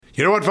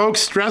You know what, folks?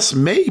 Stress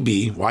may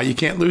be why you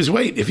can't lose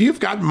weight. If you've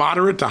got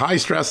moderate to high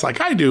stress like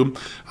I do,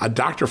 a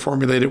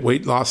doctor-formulated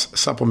weight loss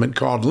supplement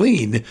called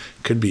Lean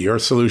could be your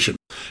solution.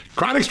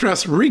 Chronic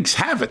stress wreaks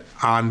havoc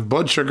on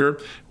blood sugar,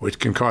 which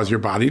can cause your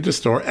body to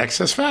store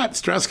excess fat.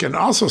 Stress can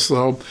also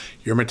slow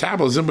your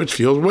metabolism, which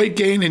fuels weight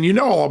gain, and you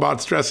know all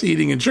about stress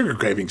eating and sugar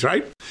cravings,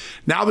 right?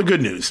 Now the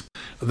good news.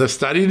 The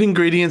studied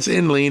ingredients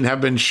in Lean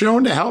have been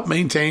shown to help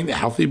maintain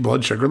healthy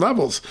blood sugar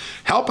levels,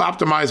 help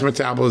optimize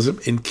metabolism,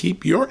 and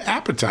keep your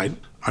appetite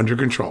under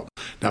control.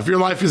 Now, if your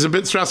life is a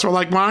bit stressful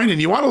like mine and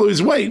you want to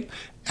lose weight,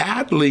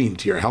 add Lean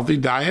to your healthy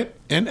diet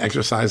and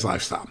exercise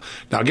lifestyle.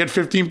 Now get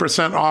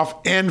 15% off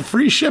and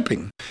free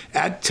shipping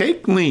at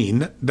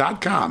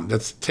takelean.com.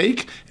 That's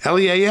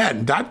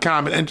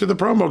takelean.com and enter the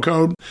promo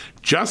code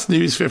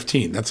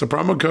JustNews15. That's the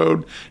promo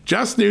code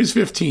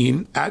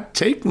JustNews15 at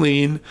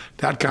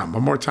takelean.com.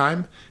 One more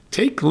time,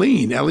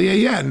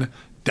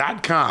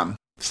 takelean.com.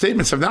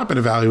 Statements have not been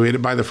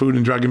evaluated by the Food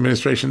and Drug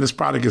Administration. This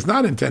product is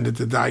not intended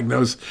to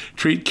diagnose,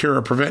 treat, cure,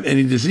 or prevent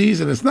any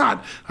disease, and is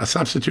not a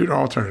substitute or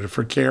alternative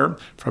for care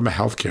from a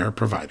healthcare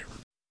provider.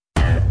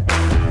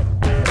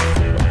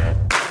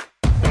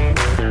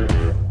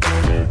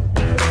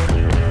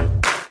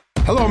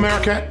 Hello,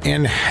 America,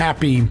 and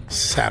happy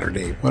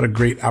Saturday. What a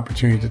great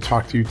opportunity to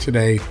talk to you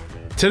today.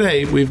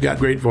 Today, we've got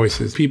great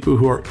voices, people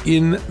who are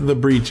in the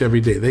breach every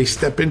day. They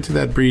step into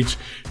that breach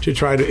to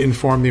try to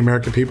inform the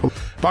American people.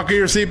 Buckle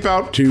your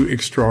seatbelt to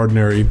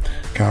extraordinary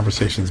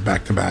conversations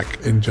back to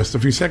back in just a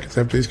few seconds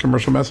after these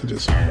commercial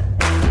messages.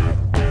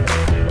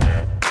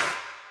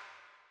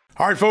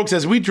 All right, folks,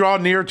 as we draw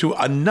near to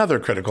another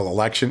critical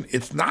election,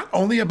 it's not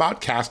only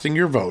about casting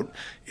your vote,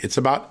 it's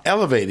about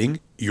elevating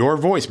your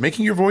voice,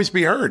 making your voice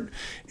be heard.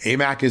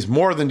 AMAC is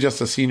more than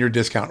just a senior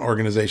discount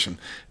organization.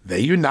 They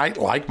unite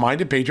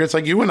like-minded patriots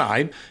like you and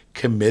I,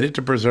 committed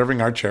to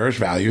preserving our cherished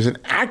values and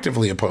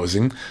actively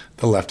opposing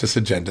the leftist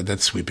agenda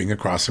that's sweeping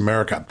across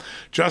America.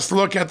 Just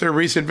look at their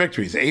recent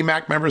victories.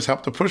 AMAC members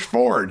helped to push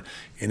forward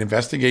an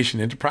investigation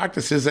into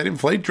practices that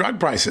inflate drug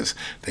prices.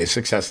 They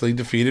successfully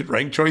defeated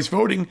ranked choice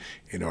voting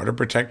in order to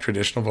protect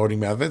traditional voting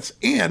methods,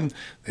 and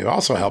they've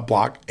also helped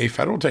block a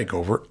federal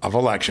takeover of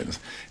elections.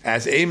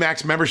 As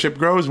AMAC's membership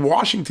grows,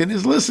 Washington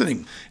is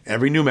listening.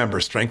 Every new member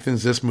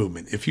strengthens this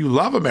movement. If you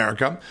love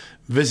America,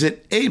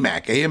 visit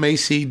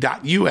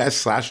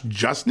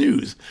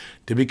amac.us/justnews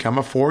to become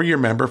a 4-year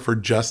member for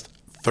just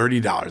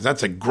 $30.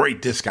 That's a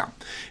great discount.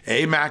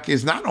 AMAC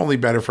is not only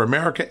better for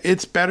America,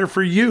 it's better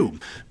for you.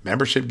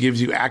 Membership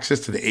gives you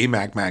access to the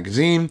AMAC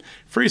magazine,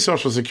 free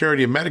Social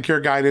Security and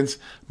Medicare guidance,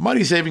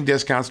 money-saving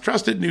discounts,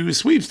 trusted news,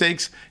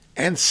 sweepstakes,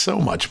 and so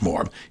much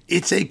more.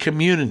 It's a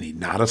community,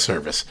 not a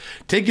service.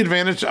 Take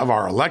advantage of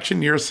our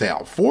election year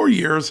sale, 4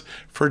 years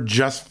for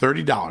just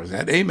 $30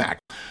 at AMAC.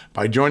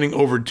 By joining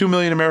over 2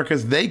 million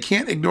Americans, they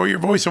can't ignore your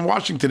voice in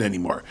Washington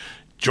anymore.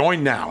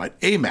 Join now at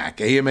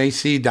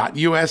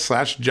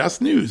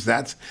amac.us/justnews.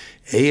 That's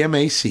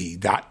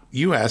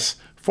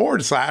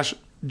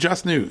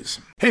amac.us/justnews.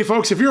 Hey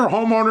folks, if you're a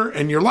homeowner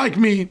and you're like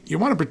me, you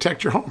want to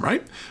protect your home,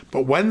 right?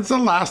 But when's the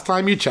last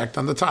time you checked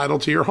on the title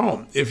to your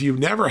home? If you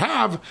never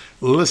have,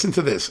 listen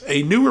to this.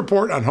 A new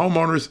report on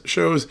homeowners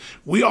shows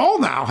we all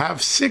now have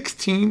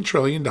 $16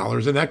 trillion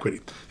in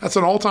equity. That's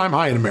an all-time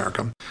high in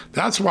America.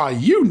 That's why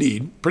you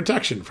need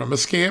protection from a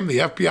scam the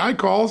FBI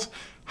calls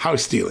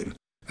house stealing.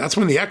 That's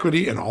when the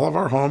equity in all of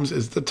our homes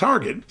is the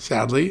target,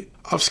 sadly,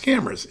 of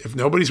scammers. If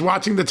nobody's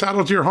watching the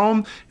title to your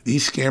home,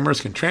 these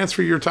scammers can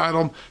transfer your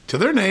title to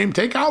their name,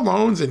 take out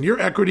loans, and your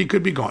equity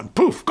could be gone.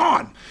 Poof,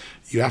 gone.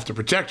 You have to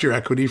protect your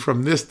equity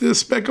from this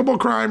despicable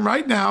crime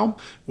right now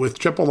with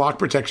triple lock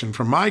protection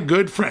from my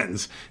good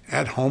friends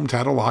at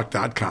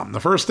HomeTitleLock.com. The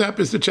first step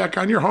is to check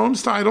on your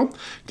home's title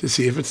to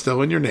see if it's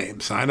still in your name.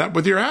 Sign up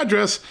with your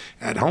address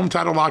at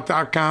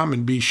HomeTitleLock.com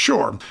and be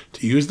sure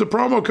to use the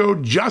promo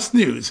code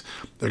JustNews.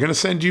 They're going to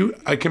send you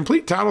a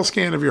complete title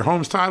scan of your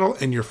home's title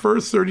and your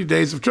first 30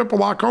 days of triple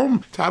lock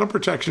home title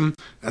protection.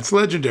 That's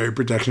legendary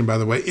protection, by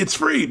the way. It's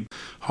free.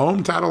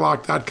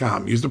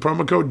 HomeTitleLock.com. Use the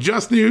promo code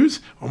JustNews.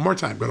 One more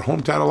time, go to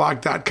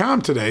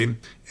HomeTitleLock.com today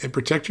and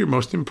protect your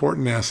most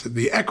important asset,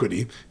 the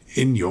equity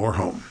in your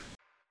home.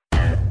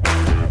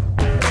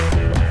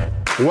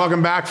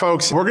 Welcome back,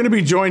 folks. We're going to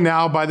be joined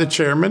now by the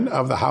chairman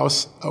of the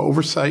House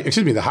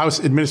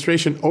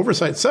Administration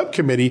Oversight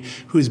Subcommittee,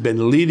 who's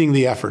been leading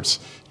the efforts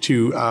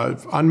to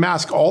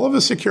unmask all of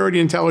the security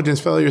intelligence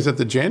failures that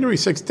the January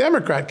 6th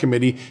Democrat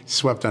Committee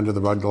swept under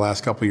the rug the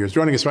last couple of years.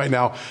 Joining us right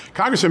now,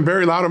 Congressman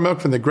Barry Loudermilk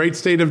from the great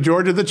state of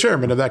Georgia, the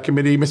chairman of that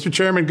committee. Mr.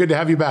 Chairman, good to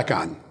have you back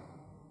on.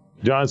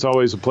 John, it's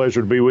always a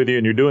pleasure to be with you,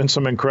 and you're doing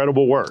some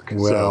incredible work.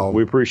 Well, so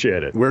we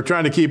appreciate it. We're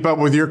trying to keep up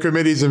with your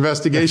committee's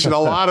investigation. A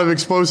lot of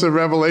explosive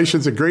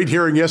revelations. A great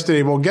hearing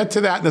yesterday. We'll get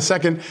to that in a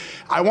second.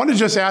 I want to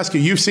just ask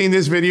you, you've seen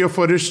this video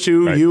footage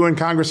too. Right. You and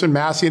Congressman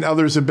Massie and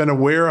others have been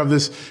aware of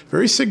this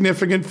very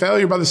significant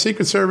failure by the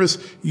Secret Service.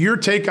 Your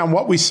take on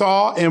what we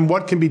saw and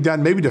what can be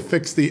done maybe to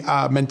fix the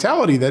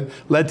mentality that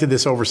led to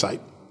this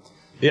oversight.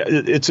 Yeah,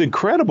 it's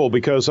incredible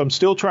because I'm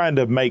still trying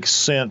to make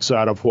sense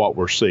out of what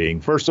we're seeing.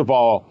 First of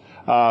all,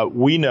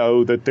 we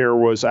know that there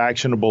was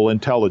actionable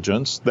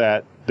intelligence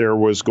that there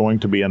was going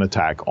to be an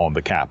attack on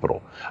the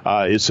Capitol.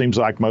 It seems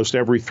like most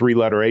every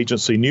three-letter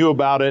agency knew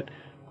about it,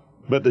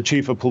 but the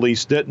chief of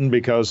police didn't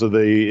because of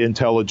the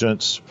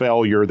intelligence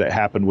failure that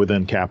happened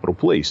within Capitol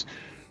Police.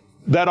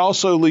 That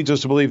also leads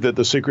us to believe that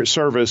the Secret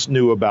Service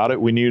knew about it.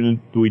 We knew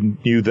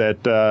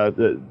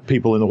that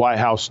people in the White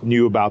House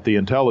knew about the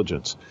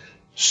intelligence.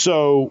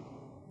 So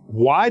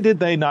why did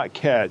they not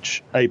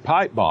catch a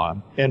pipe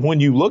bomb? And when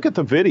you look at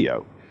the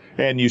video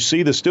and you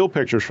see the still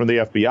pictures from the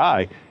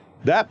FBI,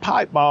 that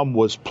pipe bomb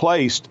was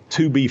placed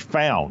to be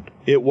found.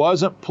 It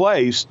wasn't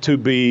placed to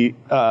be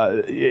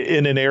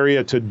in an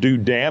area to do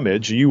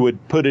damage. You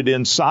would put it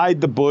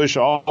inside the bush,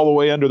 all the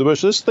way under the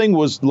bush. This thing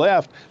was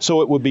left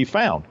so it would be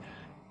found.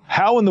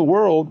 How in the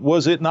world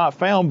was it not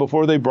found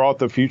before they brought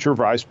the future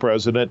vice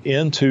president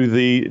into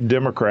the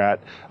Democrat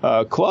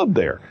club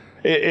there?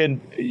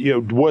 And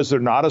was there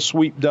not a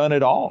sweep done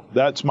at all?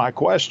 That's my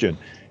question.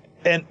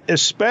 And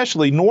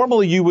especially,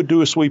 normally you would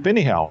do a sweep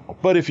anyhow.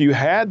 But if you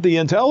had the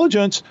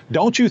intelligence,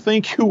 don't you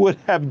think you would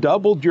have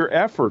doubled your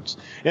efforts?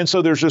 And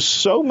so there's just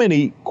so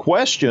many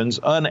questions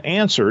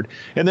unanswered.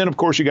 And then, of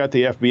course, you got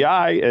the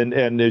FBI.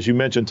 And as you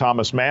mentioned,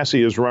 Thomas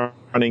Massie is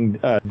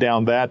running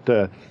down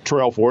that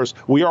trail for us.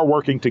 We are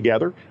working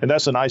together. And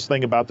that's the nice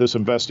thing about this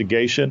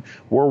investigation.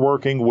 We're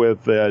working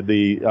with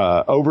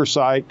the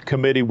Oversight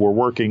Committee. We're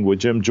working with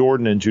Jim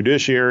Jordan and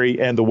Judiciary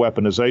and the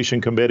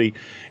Weaponization Committee.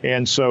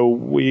 And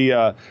so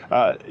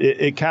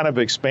it kind of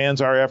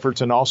expands our efforts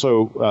and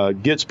also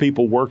gets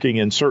people working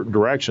in certain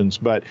directions.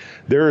 But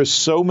there is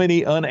so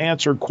many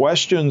unanswered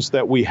questions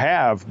that we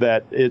have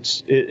that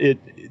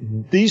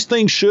these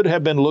things should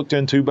have been looked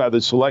into by the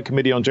Select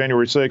Committee on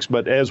January 6th.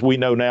 But as we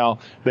know now,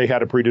 they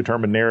had a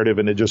predetermined narrative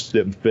and it just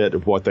didn't fit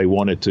of what they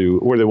wanted to,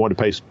 where they wanted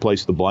to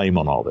place the blame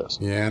on all this.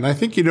 Yeah, and I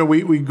think,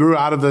 we grew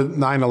out of the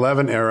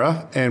 9/11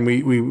 era and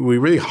we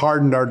really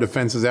hardened our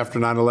defenses after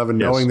 9/11,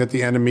 knowing that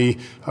the enemy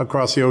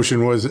across the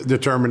ocean was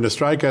determined to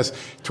strike us.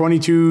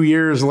 22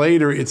 years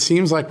later, it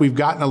seems like we've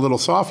gotten a little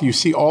soft. You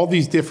see all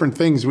these different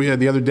things.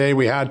 The other day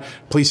we had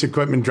police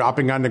equipment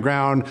dropping on the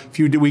ground. A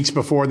few weeks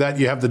before that,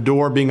 you have the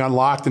door being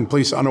unlocked and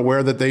police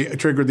unaware that they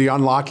triggered the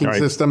unlocking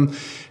system.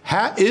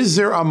 Is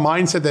there a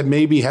mindset that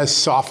maybe has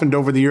softened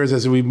over the years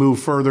as we move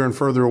further and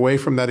further away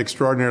from that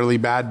extraordinarily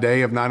bad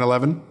day of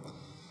 9/11?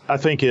 I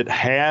think it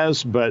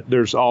has, but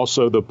there's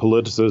also the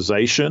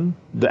politicization,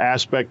 the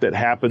aspect that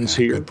happens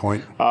here. Good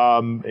point.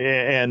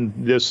 And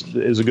this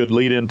is a good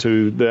lead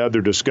into the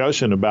other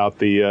discussion about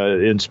the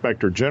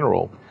Inspector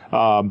General.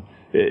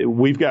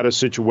 We've got a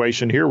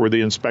situation here where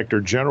the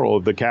Inspector General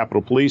of the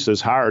Capitol Police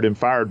is hired and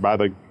fired by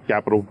the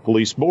Capitol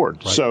Police Board.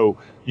 Right. So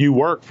you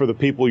work for the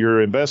people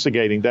you're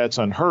investigating. That's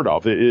unheard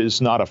of. It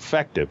is not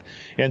effective.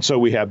 And so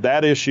we have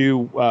that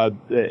issue.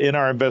 In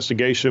our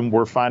investigation,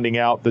 we're finding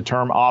out the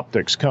term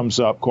optics comes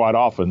up quite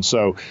often.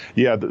 So,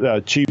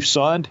 Chief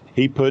Sund,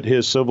 he put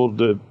his civil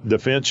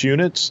defense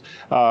units,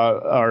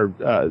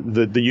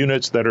 the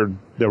units that are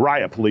the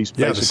riot police,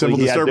 basically. Yeah, the civil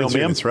disturbance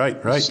units,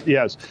 right.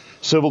 Yes,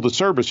 civil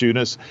disturbance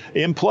units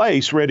in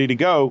place, ready to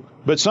go.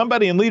 But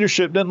somebody in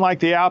leadership didn't like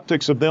the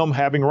optics of them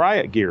having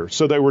riot gear.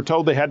 So they were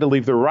told they had to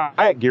leave their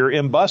riot gear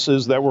in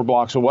buses that were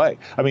blocks away.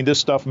 I mean, this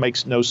stuff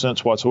makes no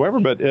sense whatsoever.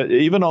 But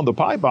even on the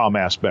pipe bomb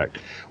aspect,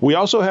 we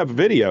also have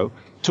video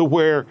to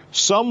where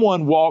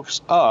someone walks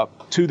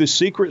up to the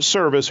Secret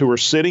Service who are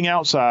sitting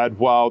outside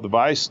while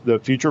the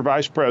future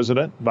vice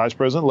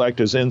president-elect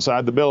is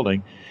inside the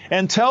building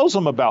and tells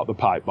them about the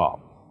pipe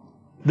bomb.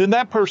 Then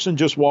that person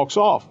just walks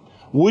off.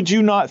 Would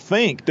you not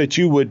think that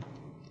you would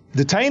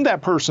detain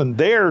that person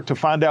there to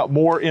find out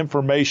more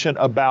information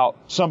about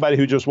somebody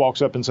who just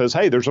walks up and says,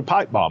 hey, there's a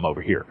pipe bomb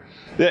over here?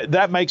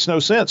 That makes no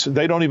sense.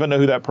 They don't even know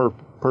who that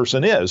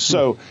person is.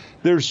 So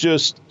there's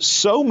just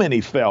so many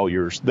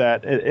failures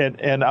that,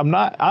 and I'm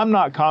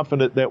not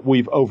confident that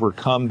we've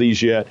overcome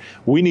these yet.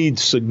 We need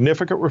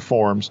significant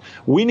reforms.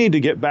 We need to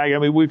get back. I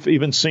mean, we've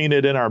even seen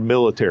it in our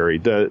military.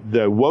 The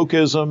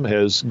wokeism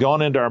has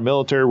gone into our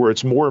military where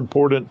it's more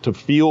important to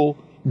feel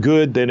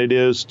good than it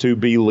is to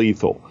be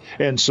lethal.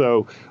 And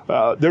so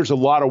there's a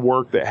lot of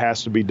work that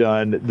has to be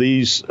done.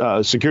 These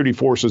security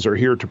forces are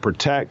here to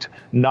protect,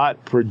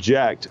 not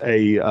project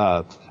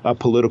a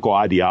political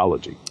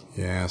ideology.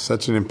 Yeah,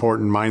 such an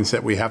important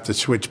mindset. We have to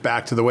switch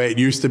back to the way it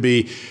used to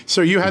be.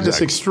 So you had this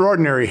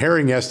extraordinary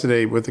hearing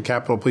yesterday with the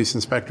Capitol Police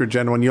Inspector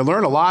General, and you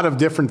learn a lot of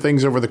different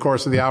things over the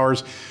course of the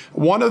hours.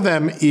 One of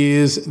them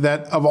is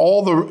that of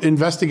all the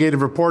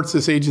investigative reports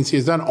this agency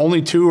has done,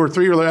 only 2 or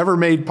 3 are ever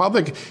made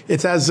public.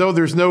 It's as though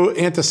there's no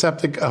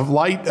antiseptic of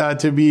light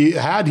to be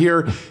had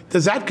here.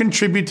 Does that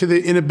contribute to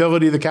the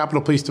inability of the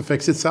Capitol Police to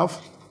fix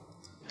itself?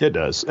 It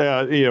does.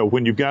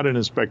 When you've got an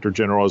inspector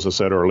general, as I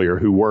said earlier,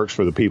 who works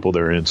for the people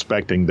they're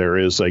inspecting, there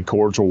is a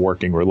cordial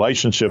working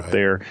relationship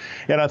there.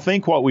 And I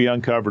think what we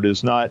uncovered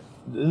is not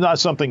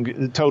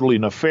something totally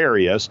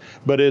nefarious,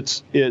 but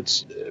it's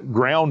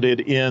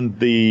grounded in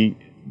the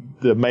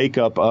the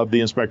makeup of the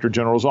Inspector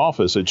General's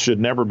office. It should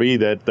never be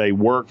that they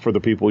work for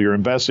the people you're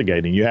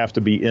investigating. You have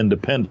to be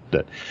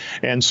independent.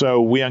 And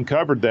so we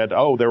uncovered that,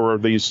 there were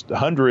these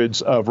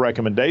hundreds of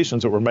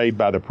recommendations that were made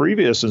by the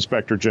previous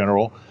Inspector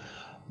General,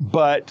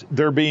 but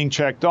they're being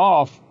checked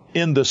off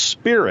in the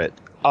spirit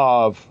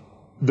of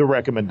the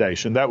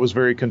recommendation. That was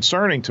very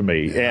concerning to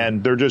me. Yeah.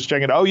 And they're just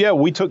checking,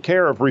 we took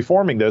care of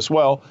reforming this.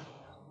 Well,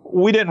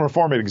 we didn't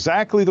reform it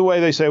exactly the way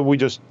they said. We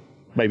just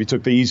maybe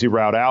took the easy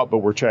route out, but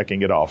we're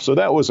checking it off. So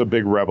that was a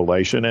big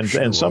revelation.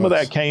 And some of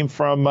that came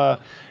from,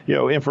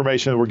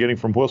 information that we're getting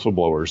from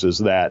whistleblowers, is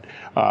that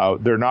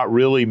they're not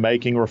really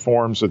making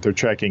reforms, that they're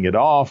checking it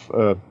off,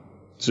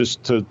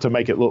 just to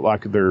make it look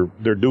like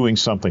they're doing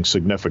something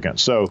significant.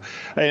 So,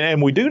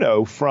 and we do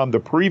know from the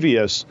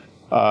previous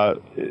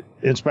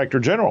Inspector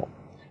General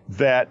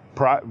that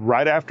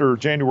right after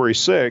January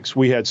 6th,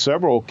 we had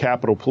several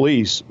Capitol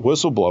Police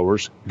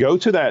whistleblowers go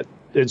to that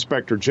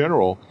Inspector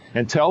General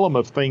and tell them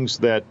of things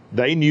that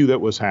they knew that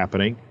was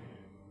happening.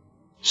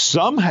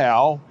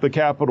 Somehow the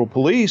Capitol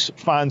Police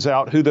finds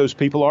out who those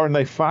people are and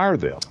they fire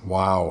them.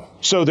 Wow.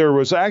 So there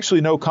was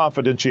actually no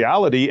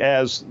confidentiality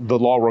as the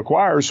law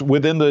requires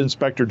within the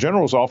Inspector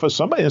General's office.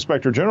 Somebody in the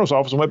Inspector General's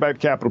office went back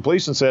to Capitol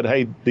Police and said,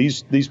 hey,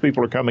 these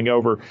people are coming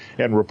over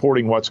and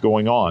reporting what's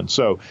going on.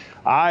 So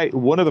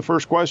one of the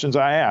first questions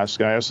I asked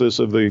this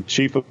of the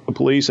Chief of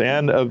Police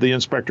and of the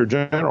Inspector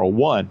General.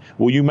 One,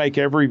 will you make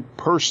every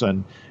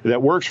person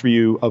that works for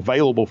you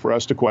available for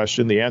us to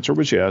question? The answer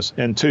was yes.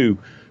 And two,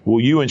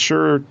 will you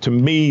ensure to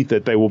me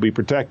that they will be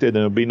protected and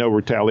there'll be no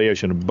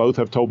retaliation? And both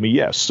have told me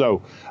yes.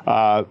 So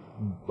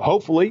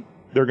hopefully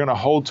they're going to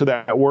hold to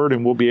that word,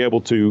 and we'll be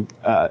able to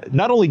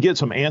not only get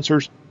some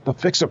answers, but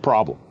fix a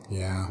problem.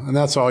 Yeah, and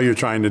that's all you're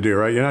trying to do,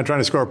 right? You're not trying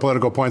to score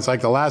political points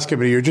like the last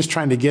committee. You're just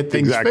trying to get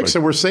things fixed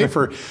so we're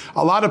safer.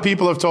 A lot of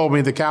people have told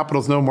me the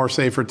Capitol's no more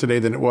safer today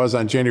than it was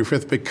on January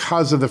 5th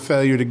because of the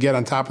failure to get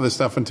on top of this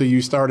stuff until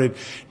you started.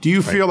 Do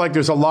you feel like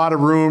there's a lot of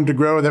room to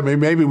grow, that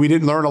maybe we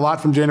didn't learn a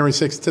lot from January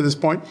 6th to this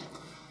point?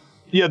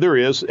 Yeah, there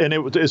is. And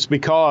it's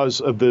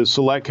because of the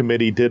Select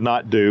Committee did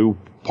not do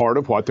part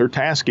of what their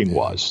tasking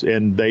was.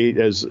 And they,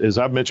 as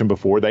I've mentioned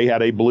before, they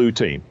had a blue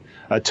team,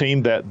 a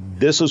team that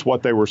this is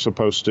what they were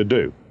supposed to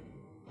do.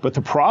 But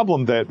the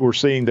problem that we're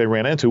seeing they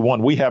ran into,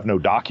 one, we have no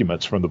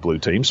documents from the blue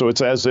team, so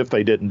it's as if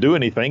they didn't do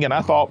anything. And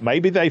I thought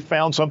maybe they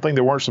found something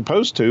they weren't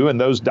supposed to, and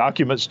those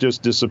documents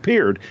just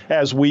disappeared,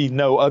 as we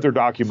know other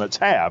documents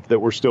have that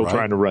we're still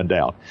trying to run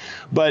down.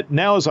 But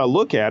now as I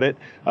look at it,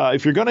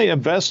 if you're going to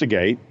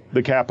investigate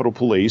the Capitol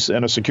Police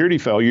and a security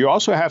failure, you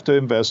also have to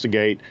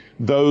investigate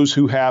those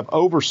who have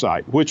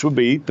oversight, which would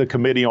be the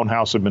Committee on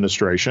House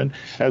Administration,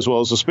 as well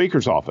as the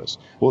Speaker's office.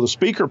 Well, the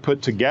Speaker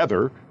put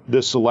together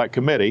this Select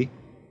Committee,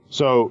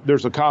 so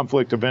there's a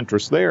conflict of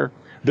interest there.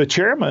 The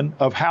chairman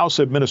of House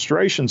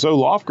Administration, Zoe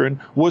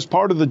Lofgren, was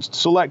part of the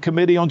Select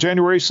Committee on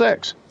January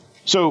 6th.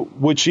 So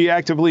would she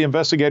actively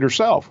investigate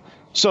herself?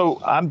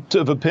 So I'm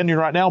of opinion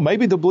right now,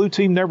 maybe the blue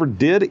team never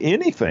did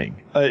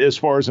anything as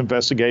far as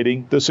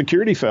investigating the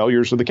security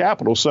failures of the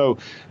Capitol. So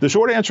the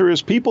short answer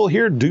is people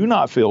here do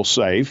not feel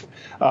safe,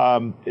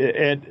 and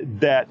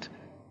that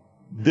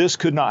this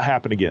could not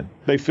happen again.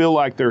 They feel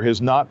like there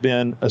has not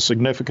been a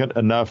significant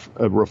enough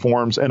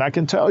reforms. And I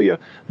can tell you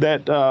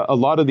that a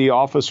lot of the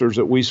officers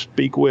that we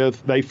speak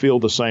with, they feel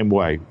the same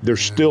way.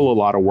 There's still a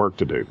lot of work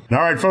to do. All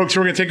right, folks,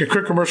 we're going to take a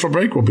quick commercial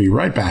break. We'll be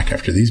right back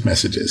after these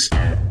messages.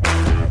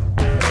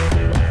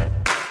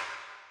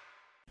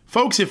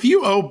 Folks, if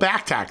you owe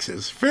back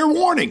taxes, fair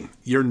warning,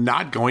 you're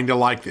not going to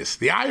like this.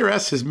 The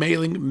IRS is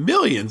mailing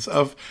millions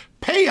of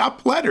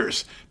pay-up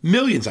letters.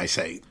 Millions, I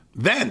say.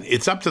 Then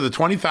it's up to the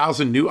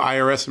 20,000 new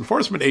IRS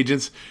enforcement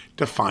agents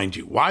to find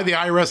you. Why the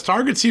IRS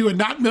targets you and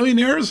not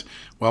millionaires?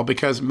 Well,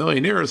 because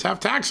millionaires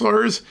have tax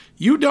lawyers.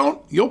 You don't.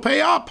 You'll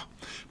pay up.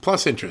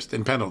 Plus interest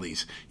and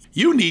penalties.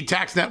 You need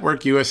Tax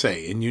Network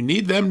USA, and you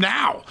need them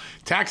now.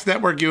 Tax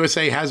Network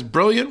USA has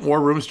brilliant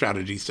war room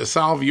strategies to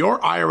solve your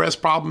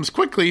IRS problems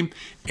quickly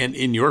and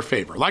in your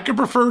favor. Like a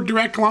preferred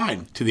direct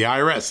line to the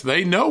IRS.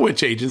 They know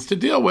which agents to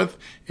deal with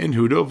and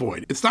who to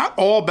avoid. It's not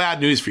all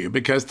bad news for you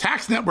because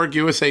Tax Network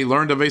USA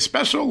learned of a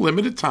special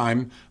limited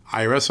time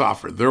IRS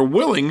offer. They're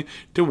willing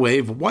to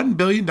waive $1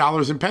 billion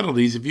in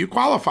penalties if you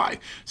qualify.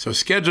 So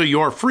schedule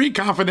your free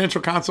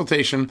confidential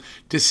consultation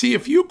to see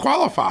if you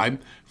qualify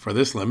for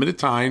this limited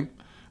time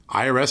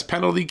IRS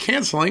penalty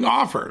canceling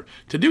offer.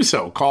 To do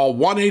so, call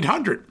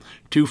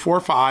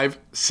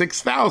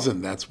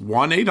 1-800-245-6000. That's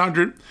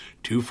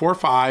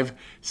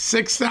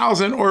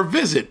 1-800-245-6000 or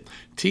visit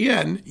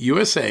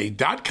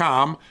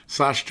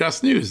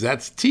tnusa.com/justnews.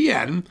 That's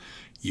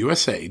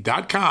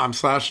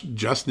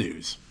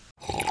tnusa.com/justnews.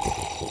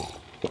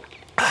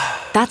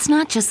 That's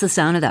not just the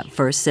sound of that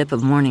first sip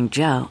of Morning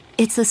Joe.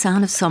 It's the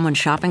sound of someone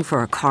shopping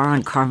for a car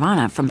on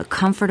Carvana from the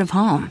comfort of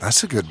home.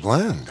 That's a good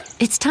blend.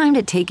 It's time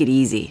to take it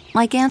easy,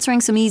 like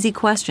answering some easy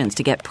questions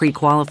to get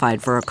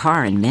pre-qualified for a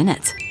car in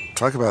minutes.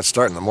 Talk about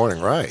starting the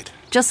morning right.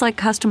 Just like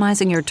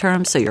customizing your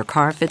terms so your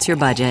car fits your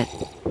budget.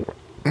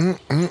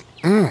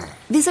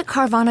 Visit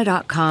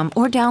Carvana.com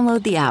or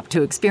download the app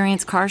to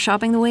experience car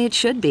shopping the way it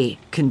should be.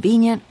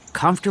 Convenient,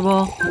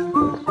 comfortable.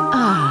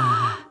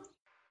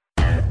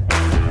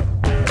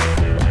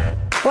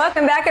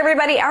 Welcome back,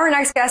 everybody. Our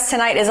next guest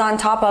tonight is on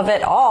top of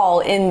it all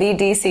in the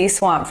D.C.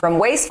 swamp. From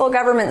wasteful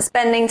government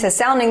spending to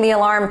sounding the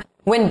alarm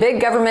when big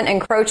government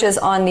encroaches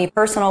on the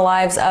personal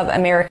lives of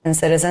American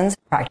citizens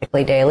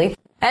practically daily.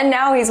 And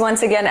now he's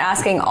once again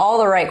asking all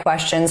the right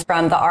questions,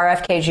 from the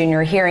RFK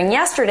Jr. hearing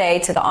yesterday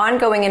to the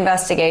ongoing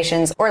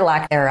investigations, or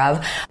lack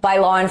thereof, by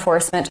law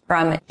enforcement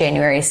from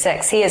January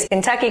 6th. He is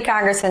Kentucky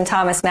Congressman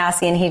Thomas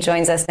Massie, and he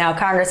joins us now.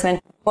 Congressman,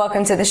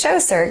 welcome to the show,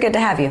 sir. Good to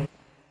have you.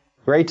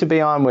 Great to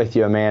be on with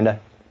you, Amanda.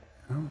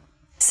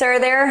 Sir,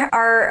 there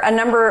are a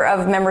number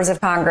of members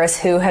of Congress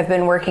who have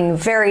been working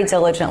very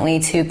diligently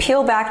to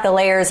peel back the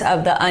layers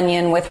of the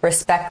onion with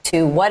respect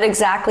to what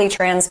exactly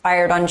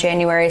transpired on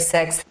January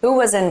 6th, who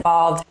was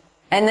involved,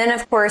 and then,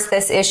 of course,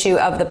 this issue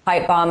of the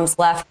pipe bombs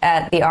left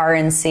at the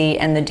RNC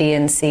and the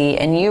DNC.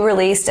 And you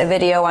released a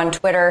video on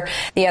Twitter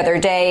the other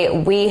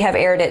day. We have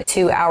aired it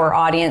to our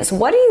audience.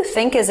 What do you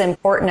think is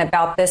important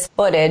about this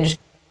footage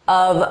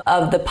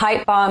of the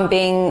pipe bomb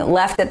being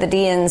left at the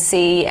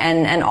DNC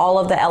and all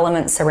of the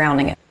elements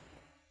surrounding it?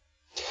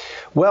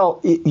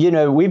 Well, you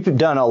know, we've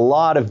done a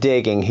lot of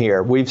digging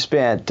here. We've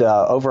spent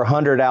over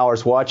 100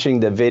 hours watching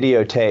the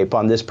videotape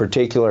on this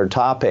particular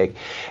topic.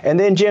 And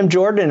then Jim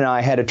Jordan and I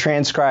had a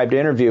transcribed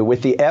interview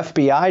with the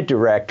FBI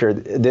director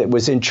that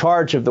was in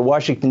charge of the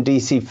Washington,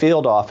 D.C.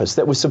 field office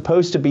that was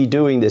supposed to be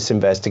doing this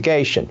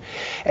investigation.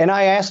 And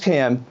I asked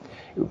him,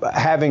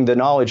 having the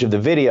knowledge of the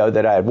video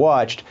that I had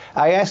watched,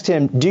 I asked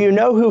him, do you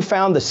know who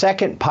found the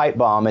second pipe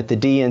bomb at the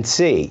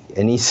DNC?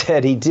 And he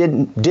said he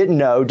didn't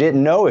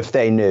know if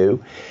they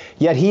knew.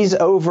 Yet he's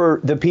over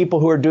the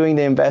people who are doing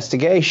the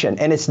investigation,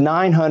 and it's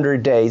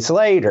 900 days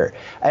later.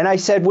 And I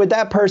said, would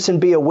that person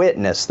be a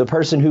witness, the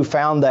person who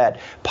found that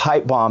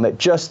pipe bomb at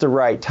just the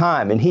right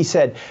time? And he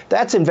said,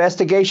 that's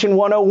Investigation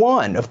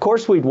 101. Of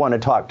course we'd want to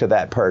talk to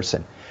that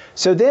person.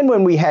 So then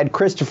when we had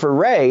Christopher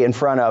Wray in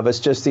front of us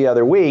just the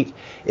other week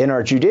in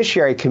our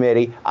Judiciary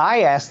Committee,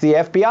 I asked the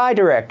FBI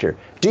director,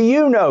 do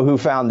you know who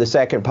found the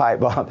second pipe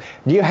bomb?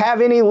 Do you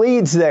have any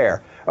leads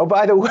there? Oh,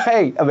 by the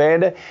way,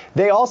 Amanda,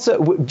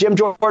 Jim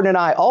Jordan and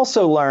I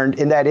also learned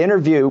in that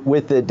interview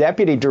with the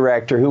deputy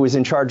director who was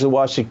in charge of the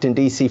Washington,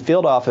 D.C.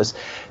 field office,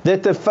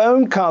 that the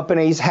phone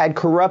companies had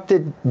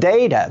corrupted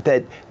data,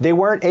 that they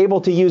weren't able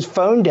to use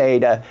phone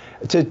data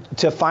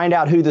to find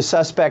out who the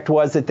suspect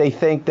was that they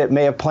think that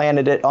may have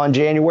planted it on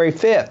January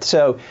 5th.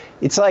 So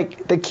it's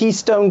like the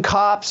Keystone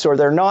Cops, or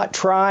they're not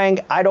trying.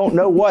 I don't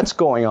know what's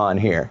going on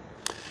here.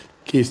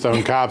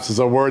 Keystone Cops is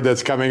a word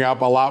that's coming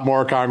up a lot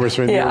more,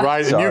 Congressman. Yeah. You're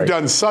right. Sorry. And you've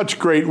done such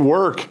great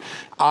work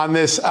on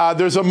this.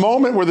 There's a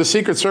moment where the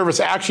Secret Service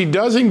actually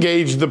does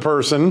engage the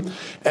person,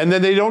 and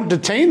then they don't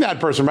detain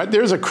that person, right?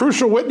 There's a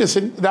crucial witness,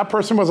 and that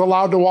person was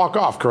allowed to walk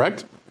off,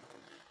 correct?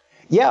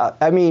 Yeah,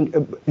 I mean,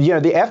 you know,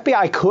 the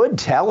FBI could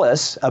tell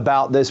us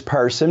about this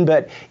person,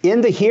 but in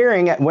the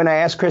hearing, when I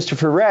asked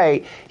Christopher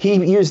Wray, he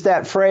used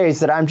that phrase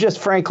that I'm just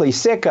frankly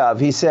sick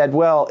of. He said,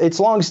 well, it's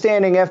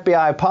longstanding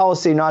FBI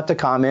policy not to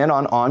comment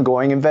on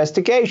ongoing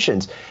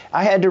investigations.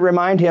 I had to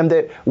remind him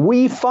that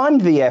we fund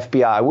the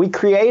FBI. We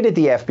created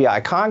the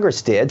FBI.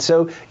 Congress did.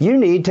 So you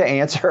need to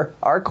answer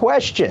our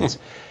questions.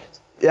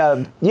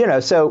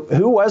 So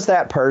who was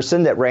that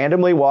person that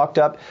randomly walked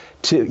past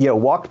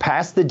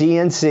the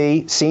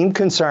DNC, seemed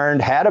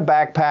concerned, had a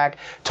backpack,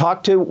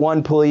 talked to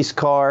one police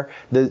car,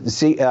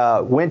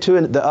 went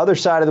to the other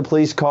side of the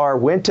police car,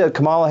 went to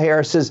Kamala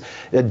Harris's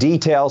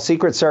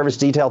Secret Service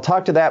detail,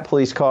 talked to that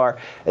police car,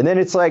 and then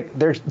it's like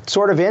they're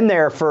sort of in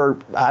there for,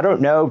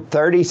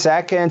 30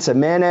 seconds, a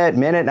minute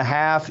and a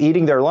half,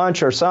 eating their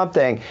lunch or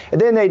something,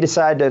 and then they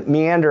decide to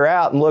meander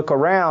out and look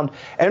around,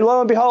 and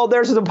lo and behold,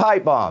 there's the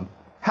pipe bomb.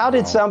 How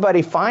did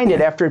somebody find it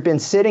after it had been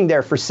sitting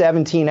there for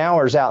 17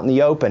 hours out in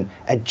the open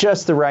at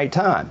just the right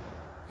time?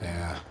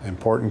 Yeah,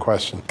 important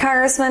question.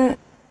 Congressman,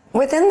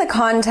 within the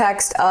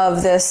context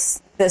of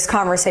this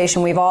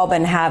conversation we've all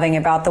been having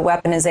about the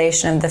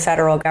weaponization of the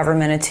federal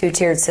government, a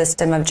two-tiered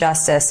system of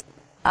justice,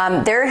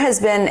 there has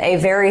been a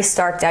very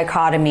stark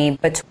dichotomy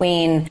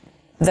between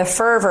the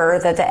fervor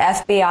that the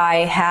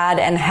FBI had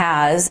and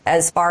has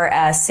as far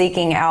as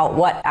seeking out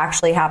what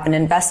actually happened,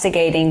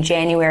 investigating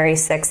January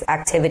 6th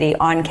activity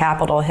on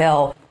Capitol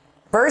Hill,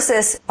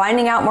 versus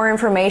finding out more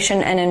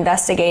information and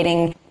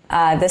investigating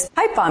this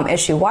pipe bomb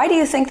issue. Why do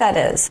you think that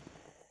is?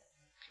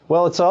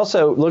 Well, it's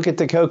also, look at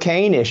the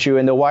cocaine issue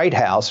in the White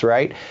House,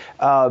 right?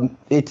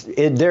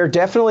 There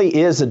definitely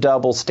is a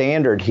double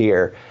standard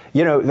here.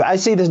 You know, I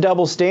see this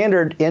double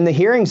standard in the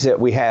hearings that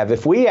we have.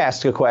 If we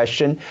ask a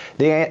question,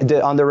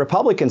 on the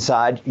Republican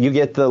side, you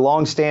get the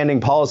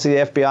longstanding policy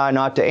of the FBI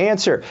not to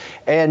answer.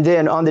 And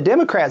then on the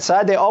Democrat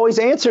side, they always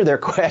answer their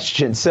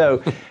questions.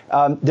 So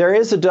there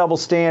is a double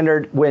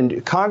standard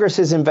when Congress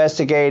is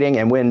investigating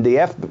and when the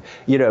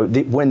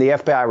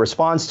FBI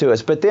responds to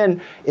us. But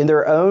then in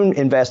their own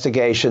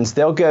investigations,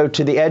 they'll go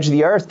to the edge of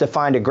the earth to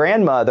find a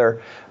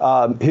grandmother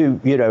who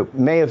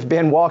may have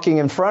been walking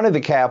in front of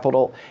the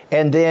Capitol,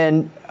 and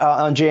then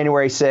on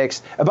January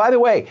 6th. By the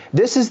way,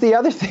 this is the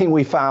other thing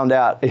we found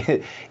out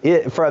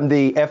from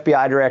the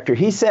FBI director.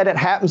 He said it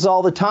happens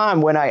all the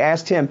time. When I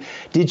asked him,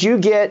 did you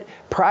get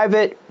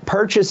private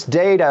purchase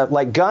data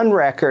like gun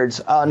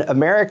records on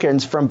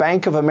Americans from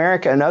Bank of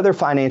America and other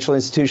financial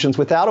institutions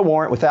without a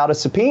warrant, without a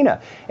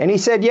subpoena? And he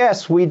said,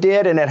 yes, we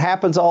did, and it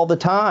happens all the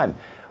time.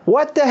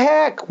 What the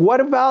heck?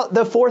 What about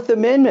the Fourth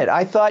Amendment?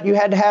 I thought you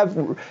had to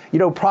have,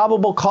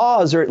 probable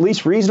cause or at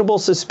least reasonable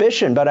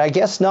suspicion, but I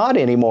guess not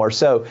anymore.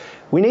 So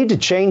we need to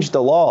change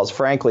the laws,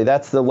 frankly.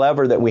 That's the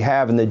lever that we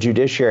have in the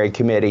Judiciary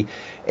Committee.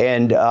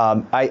 And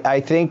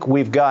I think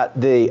we've got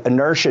the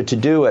inertia to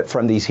do it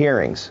from these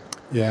hearings.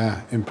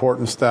 Yeah,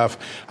 important stuff.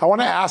 I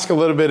want to ask a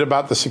little bit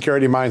about the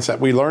security mindset.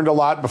 We learned a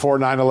lot before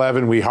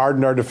 9/11. We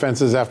hardened our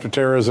defenses after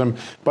terrorism.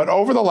 But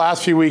over the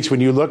last few weeks, when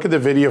you look at the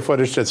video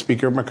footage that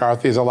Speaker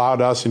McCarthy has allowed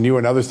us and you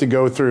and others to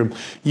go through,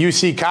 you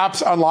see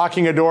cops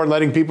unlocking a door and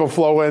letting people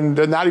flow in,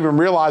 not even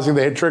realizing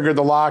they had triggered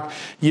the lock.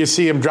 You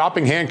see them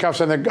dropping handcuffs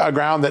on the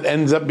ground that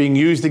ends up being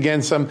used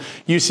against them.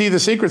 You see the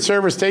Secret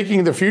Service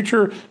taking the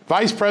future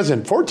vice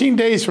president 14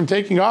 days from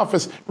taking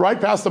office right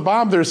past the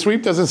bomb. Their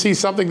sweep doesn't see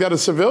something that a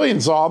civilian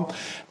saw.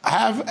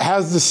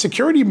 Has the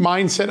security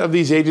mindset of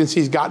these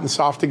agencies gotten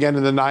soft again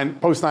in the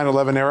post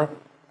 9/11 era?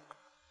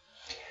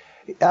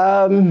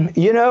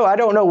 I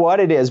don't know what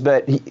it is,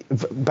 but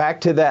back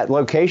to that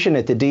location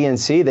at the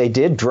DNC, they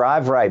did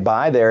drive right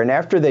by there. And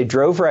after they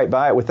drove right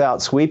by it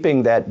without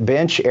sweeping that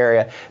bench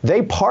area,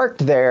 they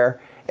parked there.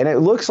 And it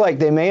looks like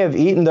they may have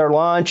eaten their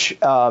lunch.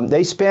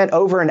 They spent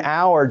over an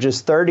hour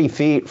just 30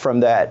 feet from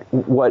that,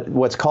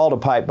 what's called a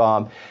pipe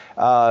bomb,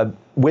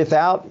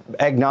 without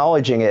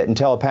acknowledging it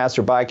until a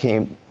passerby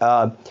came.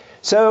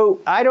 So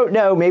I don't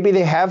know. Maybe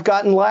they have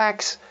gotten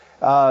lax.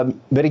 But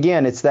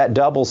again, it's that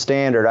double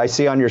standard. I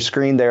see on your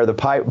screen there the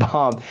pipe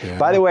bomb. Yeah.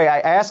 By the way, I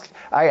asked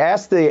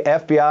the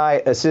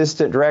FBI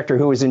assistant director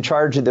who was in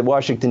charge of the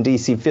Washington,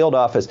 D.C. field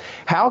office,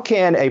 how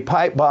can a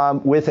pipe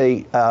bomb with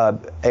a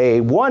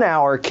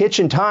 1-hour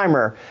kitchen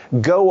timer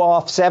go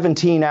off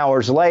 17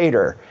 hours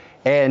later?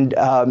 And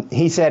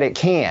he said it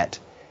can't.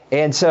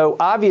 And so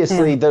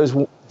obviously those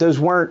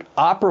weren't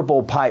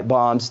operable pipe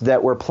bombs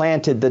that were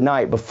planted the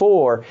night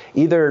before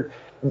either.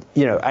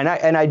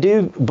 And I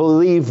do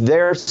believe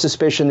their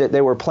suspicion that they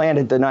were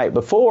planted the night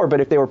before,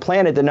 but if they were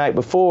planted the night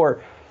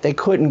before, they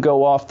couldn't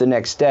go off the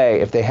next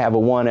day if they have a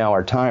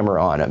 1-hour timer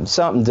on them.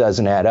 Something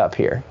doesn't add up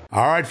here.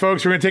 All right,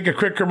 folks, we're going to take a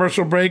quick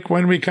commercial break.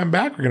 When we come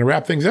back, we're going to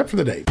wrap things up for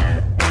the day.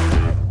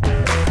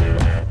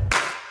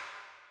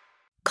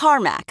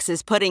 CarMax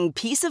is putting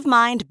peace of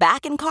mind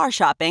back in car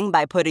shopping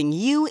by putting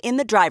you in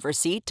the driver's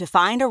seat to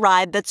find a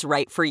ride that's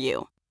right for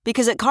you.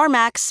 Because at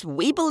CarMax,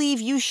 we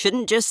believe you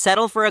shouldn't just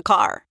settle for a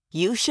car.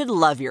 You should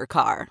love your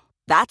car.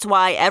 That's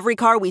why every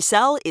car we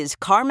sell is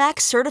CarMax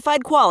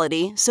certified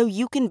quality, so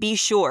you can be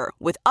sure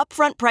with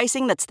upfront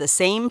pricing that's the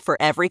same for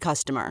every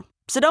customer.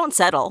 So don't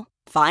settle.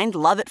 Find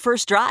love at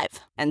first drive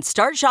and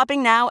start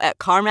shopping now at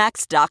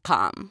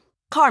CarMax.com.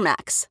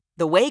 CarMax,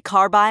 the way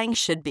car buying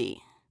should be.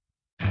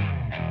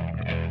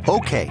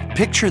 Okay,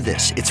 picture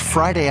this. It's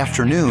Friday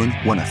afternoon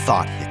when a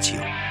thought hits you.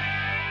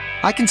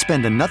 I can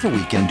spend another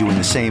weekend doing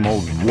the same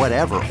old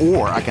whatever,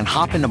 or I can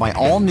hop into my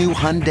all-new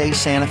Hyundai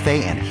Santa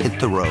Fe and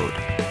hit the road.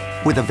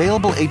 With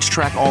available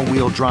H-Track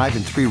all-wheel drive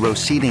and 3-row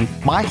seating,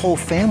 my whole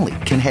family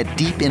can head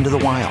deep into the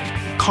wild.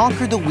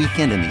 Conquer the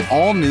weekend in the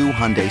all-new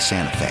Hyundai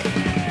Santa Fe.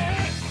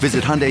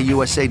 Visit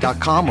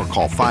HyundaiUSA.com or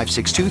call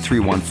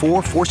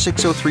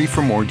 562-314-4603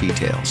 for more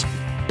details.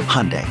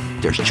 Hyundai,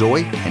 there's joy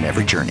in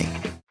every journey.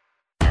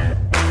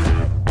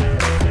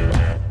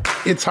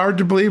 It's hard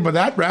to believe, but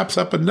that wraps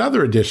up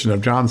another edition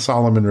of John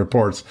Solomon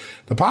Reports,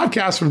 the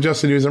podcast from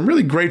Just the News. I'm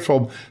really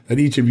grateful that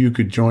each of you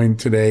could join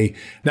today.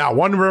 Now,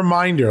 one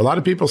reminder, a lot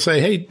of people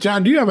say, hey,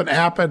 John, do you have an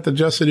app at the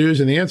Just the News?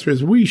 And the answer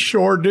is we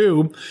sure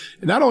do.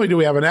 And not only do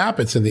we have an app,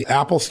 it's in the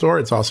Apple Store.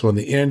 It's also in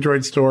the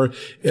Android Store.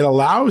 It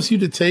allows you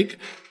to take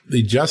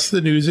the Just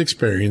the News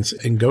experience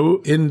and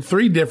go in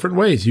 3 different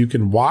ways. You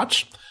can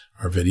watch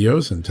our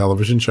videos and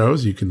television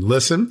shows. You can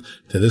listen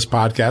to this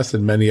podcast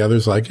and many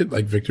others like it,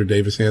 like Victor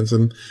Davis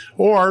Hanson,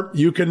 or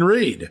you can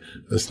read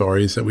the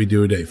stories that we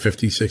do a day,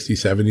 50, 60,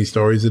 70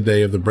 stories a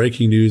day of the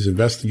breaking news,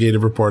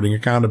 investigative reporting,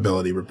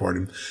 accountability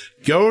reporting.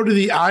 Go to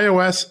the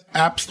iOS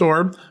App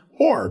Store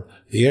or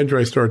the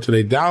Android Store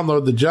today.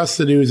 Download the Just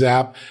the News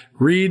app.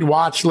 Read,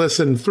 watch,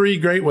 listen. 3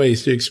 great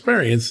ways to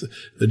experience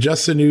the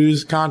Just the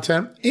News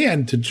content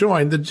and to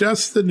join the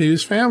Just the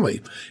News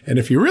family. And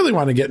if you really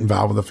want to get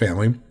involved with the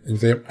family and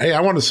say, hey, I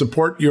want to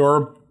support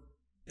your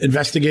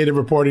investigative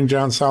reporting,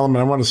 John Solomon.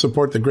 I want to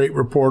support the great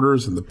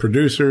reporters and the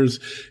producers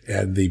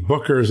and the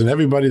bookers and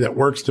everybody that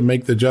works to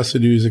make the Just the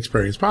News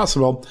experience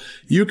possible.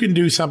 You can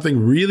do something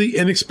really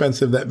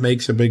inexpensive that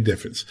makes a big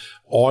difference.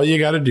 All you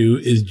got to do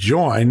is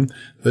join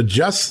the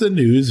Just the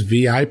News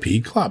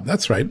VIP Club.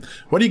 That's right.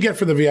 What do you get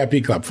for the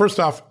VIP Club? First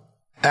off,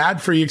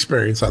 ad-free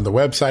experience on the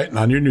website and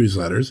on your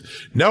newsletters.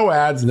 No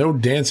ads, no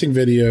dancing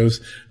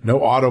videos, no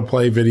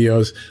autoplay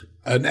videos.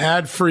 An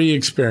ad-free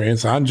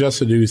experience on Just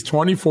the News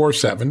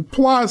 24/7.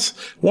 Plus,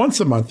 once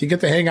a month, you get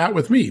to hang out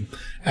with me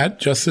at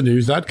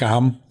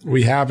justthenews.com.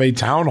 We have a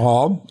town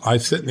hall. I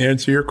sit and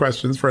answer your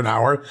questions for an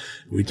hour.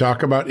 We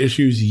talk about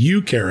issues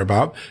you care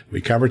about.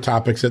 We cover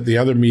topics that the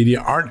other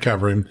media aren't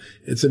covering.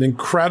 It's an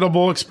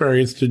incredible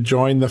experience to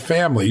join the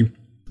family,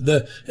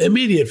 the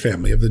immediate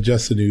family of the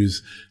Just the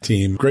News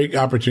team. Great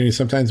opportunity.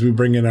 Sometimes we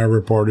bring in our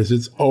reporters.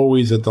 It's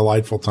always a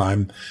delightful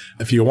time.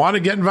 If you want to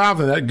get involved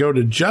in that, go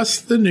to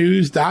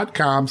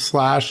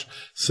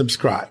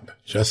justthenews.com/subscribe.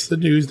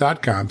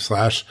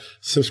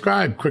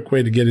 justthenews.com/subscribe. Quick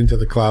way to get into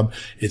the club.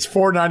 It's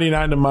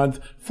 $4.99 a month,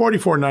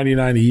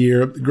 $44.99 a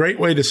year. Great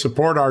way to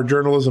support our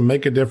journalism,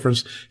 make a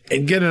difference,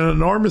 and get an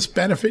enormous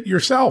benefit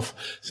yourself.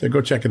 So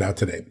go check it out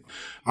today.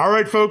 All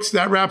right, folks,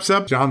 that wraps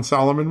up John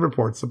Solomon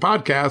Reports, the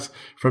podcast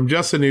from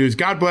Just the News.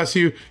 God bless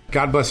you.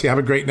 God bless you. Have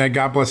a great night.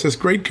 God bless this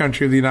great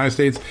country of the United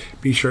States.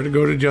 Be sure to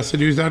go to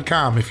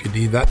justthenews.com if you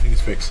need that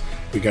news fix.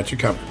 We got you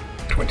covered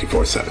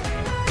 24/7.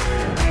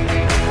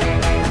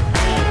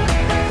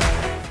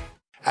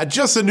 At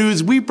Just the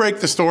News, we break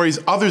the stories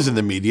others in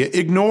the media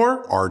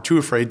ignore or are too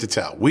afraid to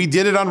tell. We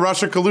did it on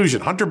Russia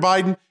collusion, Hunter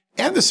Biden,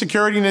 and the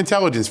security and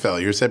intelligence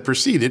failures that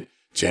preceded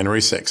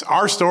January 6th.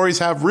 Our stories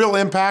have real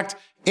impact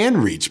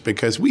and reach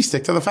because we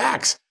stick to the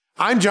facts.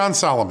 I'm John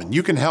Solomon.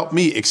 You can help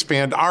me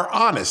expand our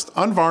honest,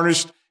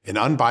 unvarnished, and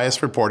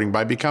unbiased reporting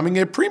by becoming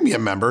a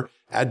premium member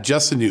at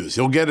Just the News.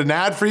 You'll get an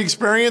ad-free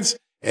experience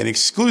and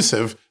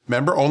exclusive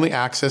member-only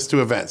access to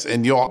events,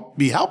 and you'll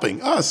be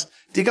helping us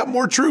dig up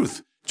more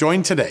truth.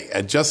 Join today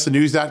at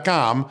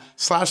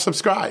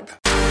justthenews.com/subscribe.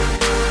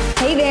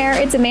 Hey there,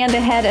 it's Amanda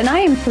Head, and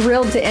I am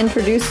thrilled to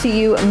introduce to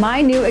you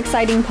my new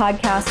exciting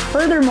podcast,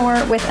 Furthermore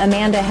with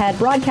Amanda Head,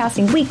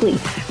 broadcasting weekly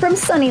from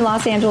sunny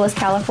Los Angeles,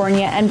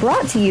 California, and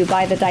brought to you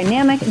by the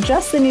dynamic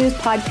Just the News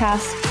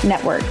Podcast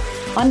Network.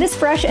 On this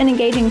fresh and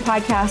engaging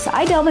podcast,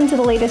 I delve into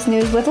the latest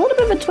news with a little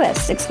bit of a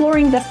twist,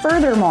 exploring the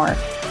furthermore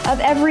of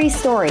every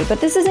story.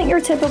 But this isn't your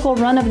typical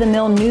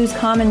run-of-the-mill news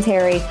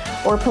commentary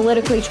or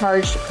politically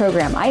charged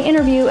program. I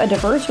interview a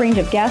diverse range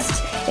of guests,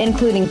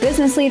 including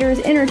business leaders,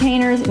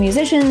 entertainers,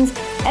 musicians,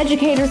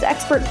 educators,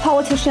 experts,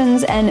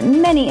 politicians,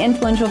 and many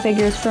influential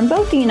figures from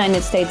both the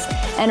United States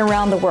and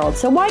around the world.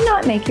 So why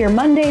not make your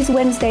Mondays,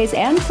 Wednesdays,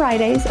 and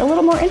Fridays a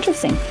little more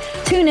interesting?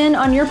 Tune in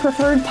on your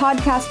preferred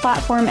podcast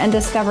platform and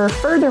discover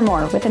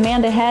Furthermore with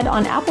Amanda Head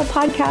on Apple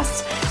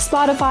Podcasts,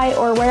 Spotify,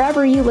 or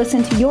wherever you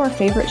listen to your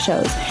favorite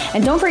shows.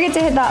 And don't forget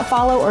to hit that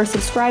follow or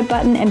subscribe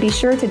button and be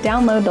sure to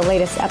download the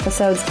latest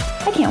episodes.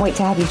 I can't wait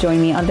to have you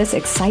join me on this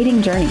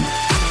exciting journey.